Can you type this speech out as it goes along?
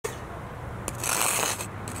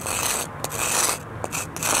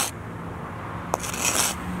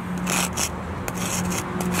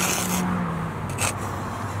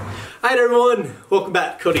Hi there everyone, welcome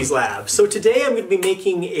back to Cody'sLab. So today I'm going to be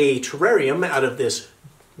making a terrarium out of this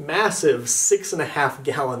massive 6.5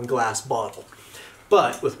 gallon glass bottle,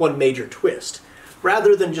 but with one major twist.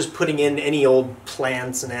 Rather than just putting in any old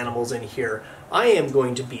plants and animals in here, I am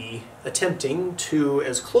going to be attempting to,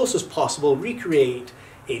 as close as possible, recreate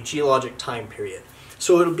a geologic time period.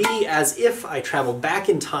 So it'll be as if I traveled back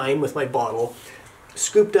in time with my bottle,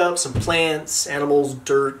 scooped up some plants, animals,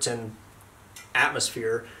 dirt, and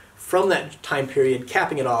atmosphere from that time period,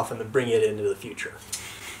 capping it off and then bringing it into the future.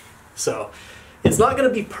 So it's not going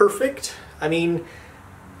to be perfect. I mean,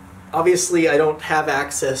 obviously I don't have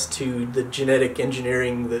access to the genetic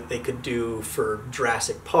engineering that they could do for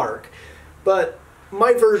Jurassic Park, but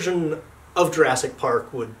my version of Jurassic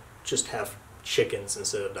Park would just have chickens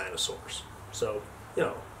instead of dinosaurs. So, you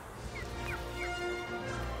know.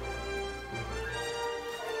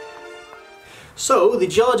 So, the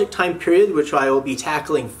geologic time period which I will be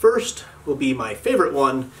tackling first will be my favorite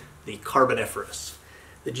one, the Carboniferous.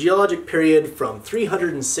 The geologic period from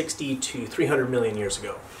 360 to 300 million years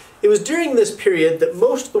ago. It was during this period that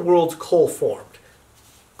most of the world's coal formed.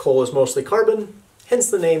 Coal is mostly carbon, hence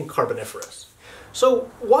the name Carboniferous. So,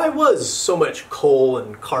 why was so much coal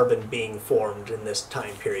and carbon being formed in this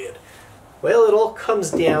time period? Well, it all comes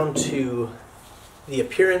down to the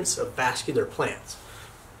appearance of vascular plants.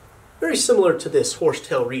 Very similar to this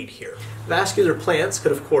horsetail reed here. Vascular plants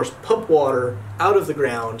could of course pump water out of the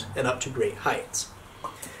ground and up to great heights.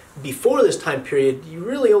 Before this time period, you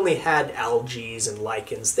really only had algae and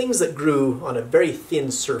lichens, things that grew on a very thin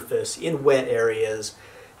surface in wet areas,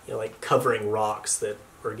 you know, like covering rocks that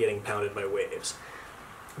were getting pounded by waves.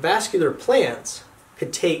 Vascular plants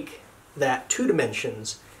could take that 2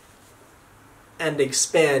 dimensions and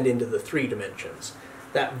expand into the 3 dimensions.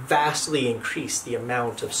 That vastly increased the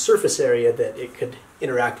amount of surface area that it could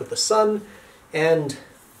interact with the sun and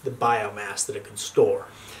the biomass that it could store.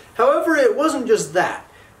 However, it wasn't just that.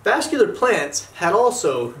 Vascular plants had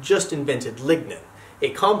also just invented lignin, a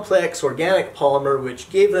complex organic polymer which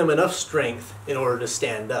gave them enough strength in order to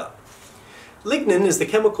stand up. Lignin is the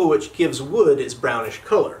chemical which gives wood its brownish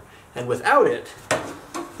color, and without it,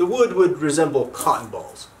 the wood would resemble cotton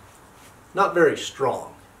balls. Not very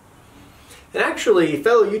strong. And actually,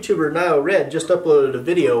 fellow YouTuber Niall Red just uploaded a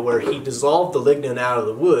video where he dissolved the lignin out of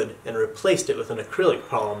the wood and replaced it with an acrylic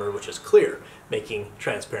polymer which is clear, making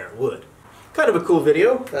transparent wood. Kind of a cool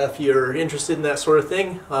video. If you're interested in that sort of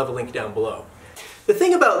thing, I'll have a link down below. The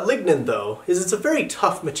thing about lignin, though, is it's a very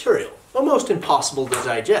tough material, almost impossible to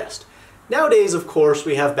digest. Nowadays, of course,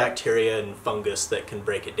 we have bacteria and fungus that can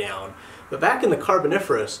break it down, but back in the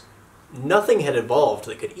Carboniferous, nothing had evolved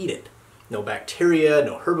that could eat it. No bacteria,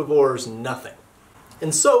 no herbivores, nothing.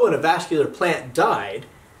 And so when a vascular plant died,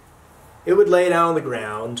 it would lay down on the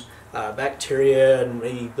ground. Bacteria and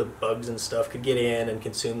maybe the bugs and stuff could get in and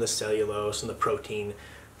consume the cellulose and the protein,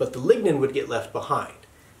 but the lignin would get left behind.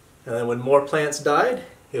 And then when more plants died,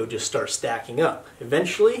 it would just start stacking up,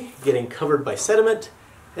 eventually getting covered by sediment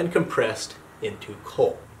and compressed into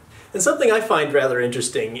coal. And something I find rather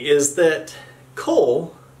interesting is that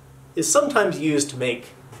coal is sometimes used to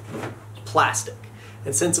make plastic.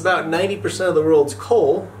 And since about 90% of the world's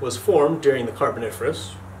coal was formed during the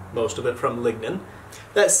Carboniferous, most of it from lignin,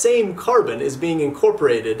 that same carbon is being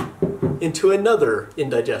incorporated into another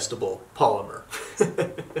indigestible polymer.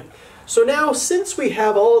 So now, since we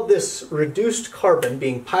have all of this reduced carbon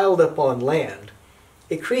being piled up on land,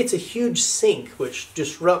 it creates a huge sink which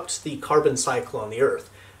disrupts the carbon cycle on the Earth,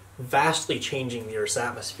 vastly changing the Earth's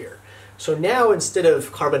atmosphere. So now, instead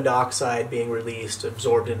of carbon dioxide being released,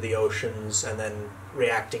 absorbed into the oceans, and then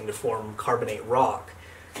reacting to form carbonate rock,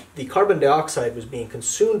 the carbon dioxide was being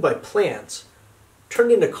consumed by plants,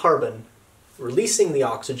 turned into carbon, releasing the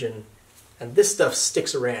oxygen, and this stuff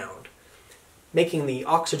sticks around, making the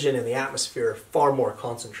oxygen in the atmosphere far more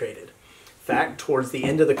concentrated. In fact, towards the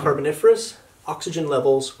end of the Carboniferous, oxygen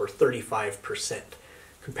levels were 35%,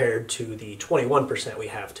 compared to the 21% we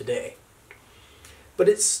have today. But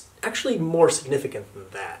it's actually more significant than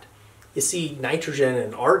that. You see, nitrogen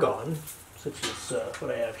and argon, such as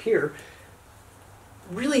what I have here,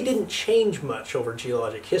 really didn't change much over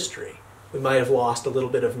geologic history. We might have lost a little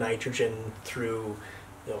bit of nitrogen through,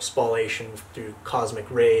 spallation through cosmic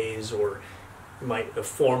rays, or we might have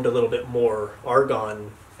formed a little bit more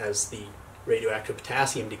argon as the radioactive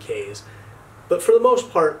potassium decays, but for the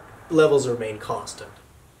most part, levels remain constant.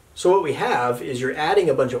 So what we have is you're adding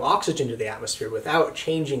a bunch of oxygen to the atmosphere without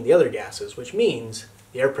changing the other gases, which means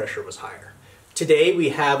the air pressure was higher. Today we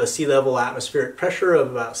have a sea level atmospheric pressure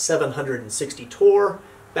of about 760 torr.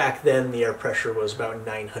 Back then the air pressure was about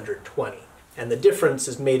 920. And the difference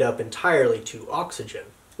is made up entirely to oxygen,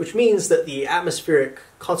 which means that the atmospheric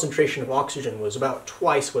concentration of oxygen was about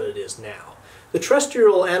twice what it is now. The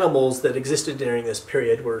terrestrial animals that existed during this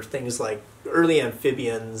period were things like early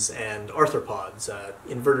amphibians and arthropods,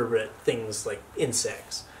 invertebrate things like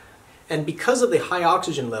insects. And because of the high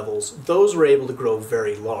oxygen levels, those were able to grow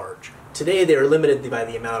very large. Today they are limited by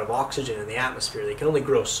the amount of oxygen in the atmosphere. They can only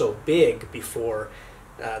grow so big before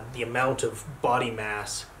the amount of body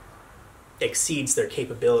mass exceeds their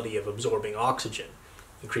capability of absorbing oxygen.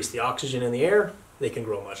 Increase the oxygen in the air, they can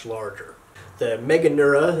grow much larger. The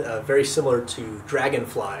Meganeura, very similar to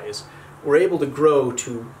dragonflies, were able to grow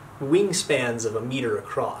to wingspans of 1 meter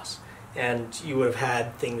across. And you would have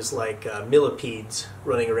had things like millipedes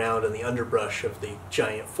running around in the underbrush of the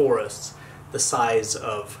giant forests the size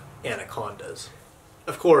of anacondas.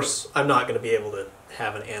 Of course, I'm not going to be able to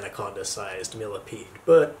have an anaconda-sized millipede,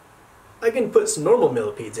 but I can put some normal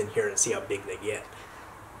millipedes in here and see how big they get.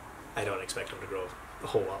 I don't expect them to grow a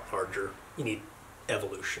whole lot larger. You need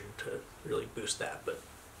evolution to really boost that, but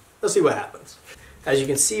let's see what happens. As you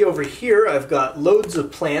can see over here, I've got loads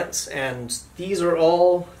of plants, and these are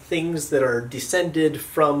all things that are descended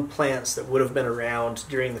from plants that would have been around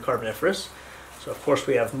during the Carboniferous. So of course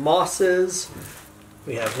we have mosses,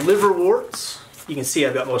 we have liverworts. You can see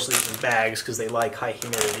I've got most of these in bags because they like high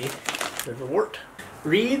humidity. Liverwort,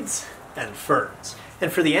 reeds, and ferns.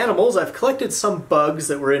 And for the animals, I've collected some bugs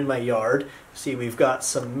that were in my yard. See, we've got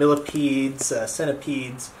some millipedes,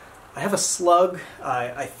 centipedes. I have a slug.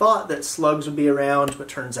 I thought that slugs would be around, but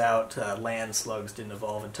turns out land slugs didn't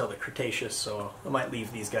evolve until the Cretaceous, so I might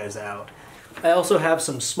leave these guys out. I also have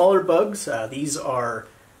some smaller bugs. These are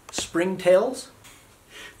springtails.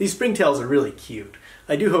 These springtails are really cute.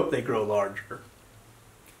 I do hope they grow larger.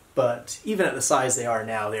 But even at the size they are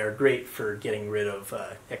now, they are great for getting rid of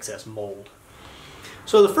excess mold.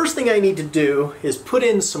 So the first thing I need to do is put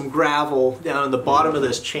in some gravel down in the bottom of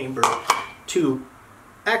this chamber to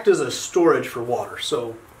act as a storage for water.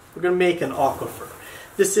 So we're going to make an aquifer.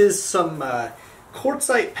 This is some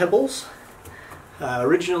quartzite pebbles,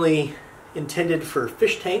 originally intended for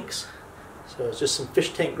fish tanks. So it's just some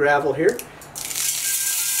fish tank gravel here.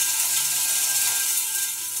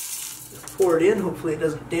 Pour it in, hopefully it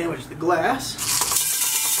doesn't damage the glass.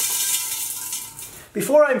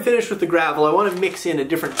 Before I'm finished with the gravel, I want to mix in a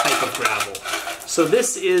different type of gravel. So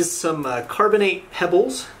this is some Carbonate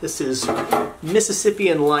Pebbles. This is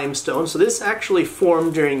Mississippian limestone. So this actually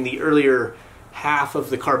formed during the earlier half of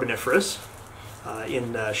the Carboniferous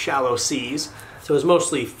in shallow seas. So it was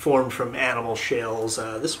mostly formed from animal shells.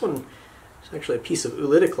 This one is actually a piece of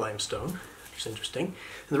oolitic limestone, which is interesting.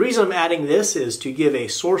 And the reason I'm adding this is to give a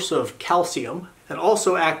source of calcium and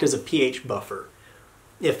also act as a pH buffer.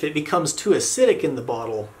 If it becomes too acidic in the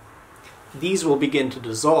bottle, these will begin to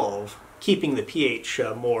dissolve, keeping the pH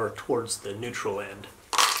more towards the neutral end.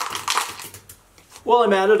 While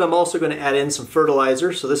I'm at it, I'm also going to add in some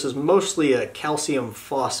fertilizer. So this is mostly a calcium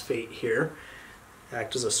phosphate here,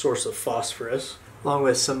 act as a source of phosphorus, along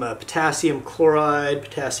with some potassium chloride,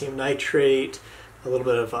 potassium nitrate, a little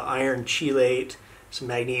bit of iron chelate, some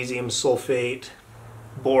magnesium sulfate,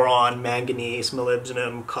 boron, manganese,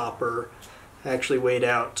 molybdenum, copper. I actually weighed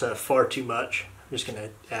out far too much. I'm just going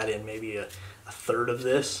to add in maybe a third of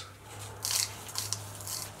this.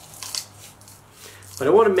 But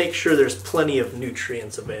I want to make sure there's plenty of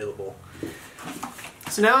nutrients available.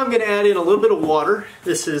 So now I'm going to add in a little bit of water.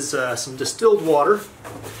 This is some distilled water.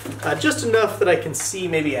 Just enough that I can see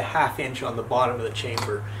maybe a ½ inch on the bottom of the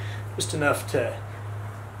chamber. Just enough to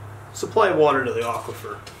supply water to the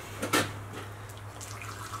aquifer.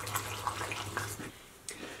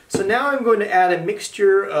 So now I'm going to add a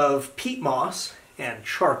mixture of peat moss and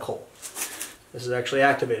charcoal. This is actually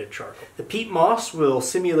activated charcoal. The peat moss will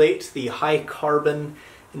simulate the high carbon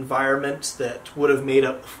environment that would have made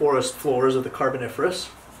up the forest floors of the Carboniferous.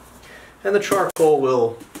 And the charcoal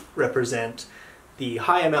will represent the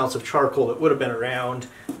high amounts of charcoal that would have been around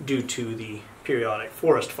due to the periodic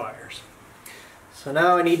forest fires. So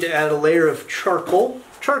now I need to add a layer of charcoal.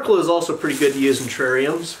 Charcoal is also pretty good to use in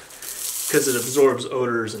terrariums because it absorbs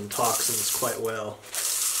odors and toxins quite well.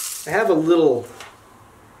 I have a little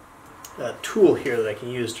tool here that I can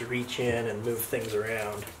use to reach in and move things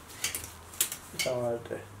around. If I wanted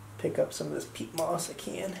to pick up some of this peat moss, I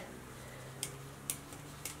can.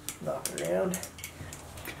 Knock it around.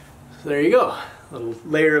 So there you go. A little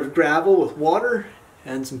layer of gravel with water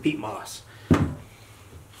and some peat moss.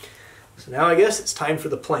 So now I guess it's time for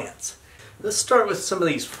the plants. Let's start with some of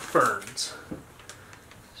these ferns.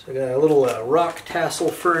 So I got a little rock tassel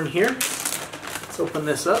fern here. Let's open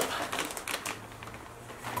this up.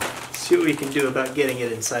 See what we can do about getting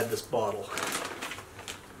it inside this bottle.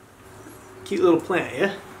 Cute little plant,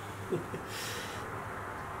 yeah? Let's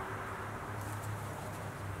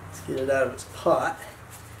get it out of its pot.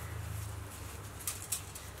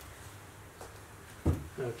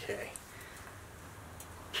 Okay.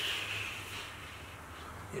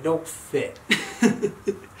 They don't fit.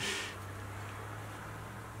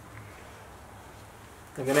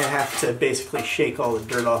 I'm going to have to basically shake all the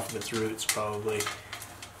dirt off of its roots probably.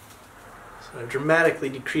 So I've dramatically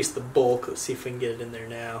decreased the bulk. Let's see if we can get it in there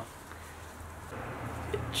now.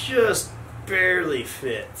 It just barely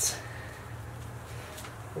fits.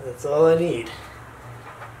 That's all I need.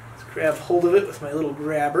 Let's grab hold of it with my little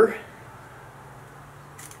grabber.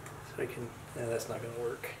 So I can, that's not going to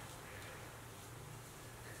work.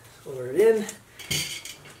 Lower it in.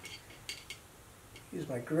 Use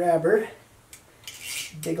my grabber.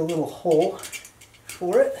 Dig a little hole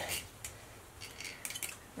for it.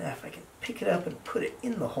 Now if I can pick it up and put it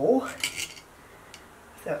in the hole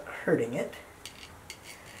without hurting it,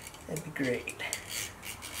 that'd be great.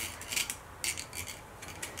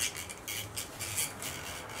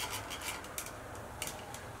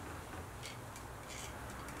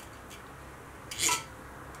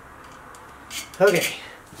 Okay,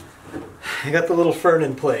 I got the little fern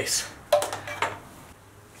in place.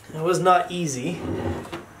 It was not easy,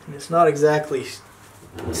 and it's not exactly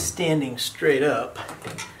standing straight up.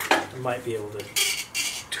 I might be able to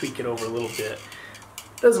tweak it over a little bit.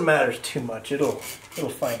 Doesn't matter too much. It'll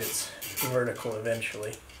find its vertical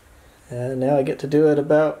eventually. And now I get to do it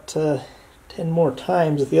about 10 more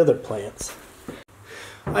times with the other plants.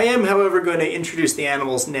 I am, however, going to introduce the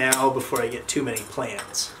animals now before I get too many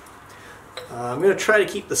plants. I'm going to try to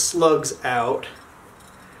keep the slugs out.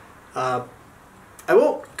 I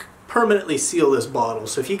won't permanently seal this bottle,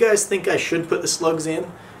 so if you guys think I should put the slugs in,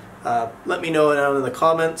 let me know down in the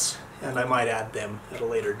comments, and I might add them at a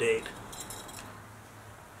later date.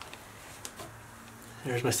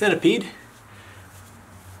 There's my centipede,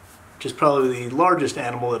 which is probably the largest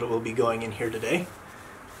animal that will be going in here today.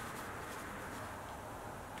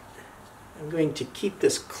 I'm going to keep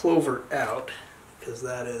this clover out because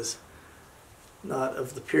that is not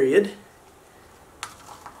of the period.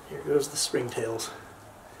 Here goes the springtails.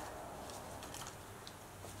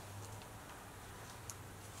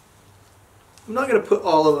 I'm not going to put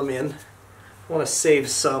all of them in. I want to save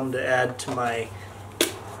some to add to my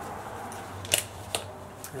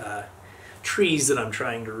trees that I'm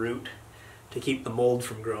trying to root to keep the mold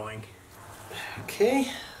from growing.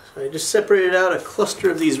 Okay, so I just separated out a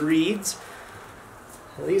cluster of these reeds.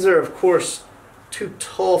 Now, these are of course too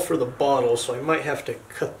tall for the bottle, so I might have to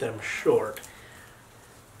cut them short.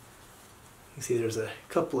 You can see there's a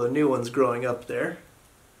couple of new ones growing up there.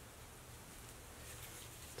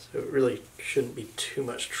 So it really shouldn't be too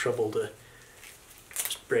much trouble to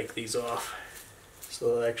just break these off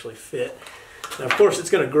so they'll actually fit. Now of course it's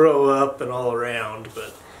going to grow up and all around,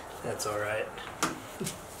 but that's alright.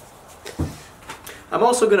 I'm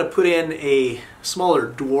also going to put in a smaller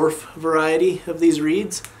dwarf variety of these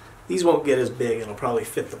reeds. These won't get as big and it'll probably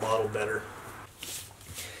fit the bottle better.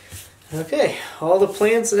 Okay, all the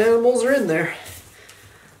plants and animals are in there.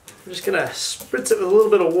 I'm just going to spritz it with a little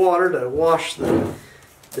bit of water to wash the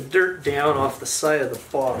dirt down off the side of the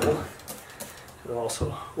bottle. And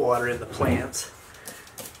also water in the plants.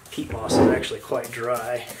 Peat moss is actually quite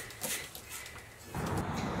dry.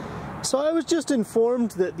 So I was just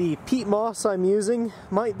informed that the peat moss I'm using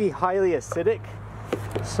might be highly acidic.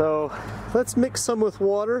 So let's mix some with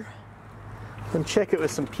water and check it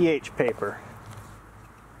with some pH paper.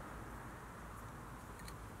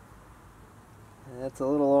 That's a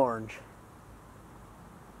little orange.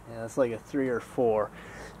 Yeah, that's like a 3 or 4.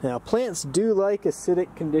 Now plants do like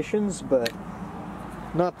acidic conditions, but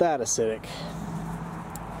not that acidic.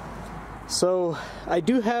 So I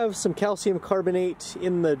do have some calcium carbonate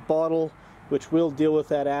in the bottle which will deal with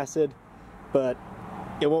that acid, but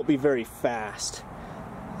it won't be very fast.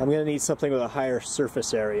 I'm going to need something with a higher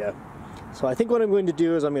surface area. So I think what I'm going to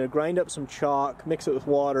do is I'm going to grind up some chalk, mix it with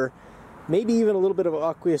water, maybe even a little bit of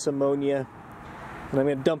aqueous ammonia, and I'm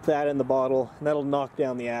going to dump that in the bottle, and that'll knock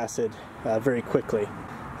down the acid very quickly.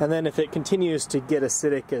 And then if it continues to get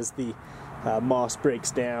acidic as the moss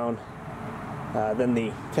breaks down, then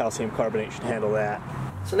the calcium carbonate should handle that.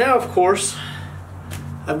 So now of course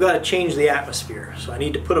I've got to change the atmosphere. So I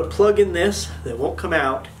need to put a plug in this that won't come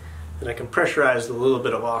out, that I can pressurize with a little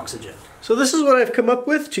bit of oxygen. So this is what I've come up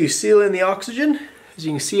with to seal in the oxygen. As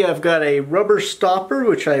you can see, I've got a rubber stopper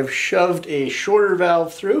which I've shoved a shorter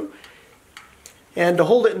valve through. And to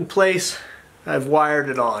hold it in place, I've wired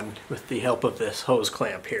it on with the help of this hose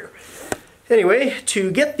clamp here. Anyway,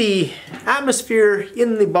 to get the atmosphere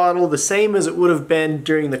in the bottle the same as it would have been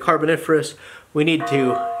during the Carboniferous, we need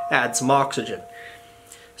to add some oxygen.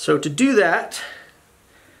 So to do that,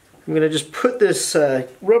 I'm going to just put this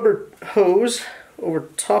rubber hose over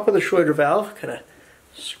top of the Schroeder valve, kind of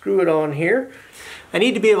screw it on here. I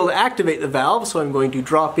need to be able to activate the valve, so I'm going to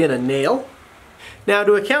drop in a nail. Now,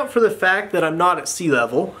 to account for the fact that I'm not at sea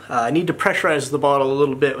level, I need to pressurize the bottle a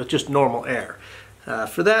little bit with just normal air.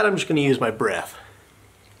 For that, I'm just going to use my breath.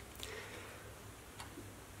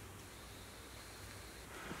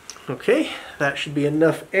 Okay, that should be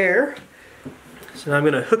enough air. So now I'm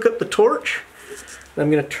going to hook up the torch.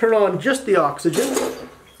 I'm going to turn on just the oxygen.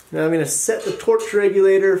 Now I'm going to set the torch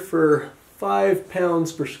regulator for 5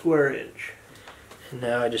 pounds per square inch. And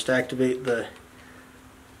now I just activate the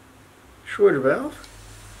Schroeder valve,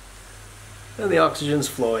 and the oxygen's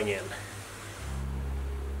flowing in.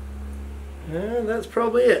 And that's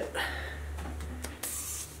probably it.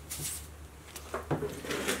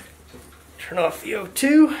 Turn off the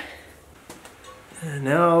O2. And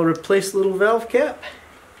now I'll replace the little valve cap.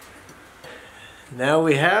 Now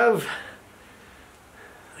we have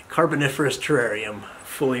the Carboniferous terrarium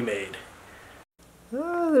fully made.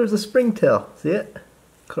 Ah, there's a springtail. See it?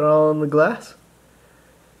 Crawl on the glass.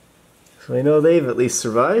 So I know they've at least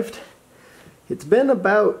survived. It's been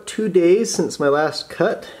about 2 days since my last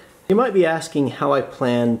cut. You might be asking how I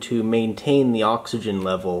plan to maintain the oxygen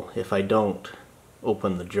level if I don't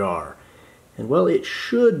open the jar. And well, it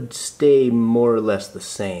should stay more or less the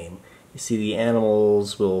same. You see, the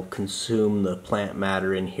animals will consume the plant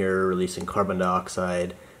matter in here, releasing carbon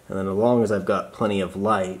dioxide, and then as long as I've got plenty of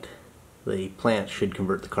light, the plants should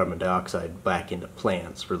convert the carbon dioxide back into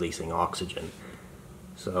plants, releasing oxygen.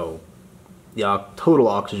 So the total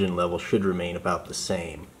oxygen level should remain about the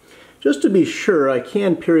same. Just to be sure, I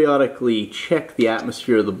can periodically check the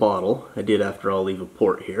atmosphere of the bottle. I did after I'll leave a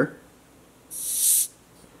port here.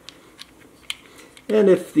 And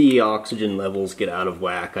if the oxygen levels get out of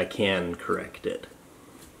whack, I can correct it.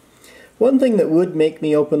 One thing that would make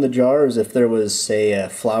me open the jar is if there was, say, a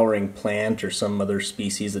flowering plant or some other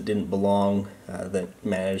species that didn't belong that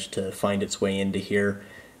managed to find its way into here.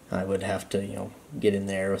 I would have to, get in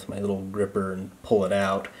there with my little gripper and pull it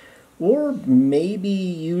out. Or maybe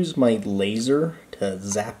use my laser to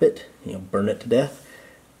zap it, burn it to death.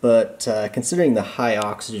 But considering the high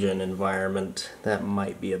oxygen environment, that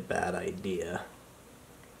might be a bad idea.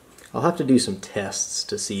 I'll have to do some tests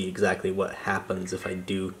to see exactly what happens if I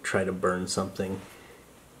do try to burn something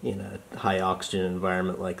in a high oxygen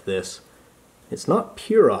environment like this. It's not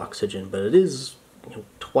pure oxygen, but it is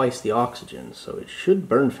twice the oxygen, so it should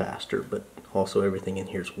burn faster, but also everything in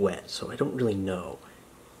here is wet, so I don't really know.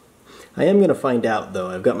 I am going to find out though.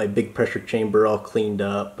 I've got my big pressure chamber all cleaned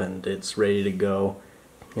up and it's ready to go.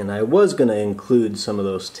 And I was going to include some of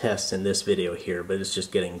those tests in this video here, but it's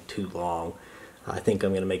just getting too long. I think I'm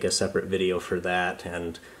going to make a separate video for that,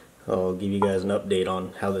 and I'll give you guys an update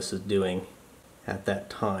on how this is doing at that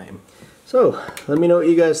time. So, let me know what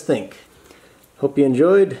you guys think. Hope you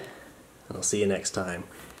enjoyed, and I'll see you next time.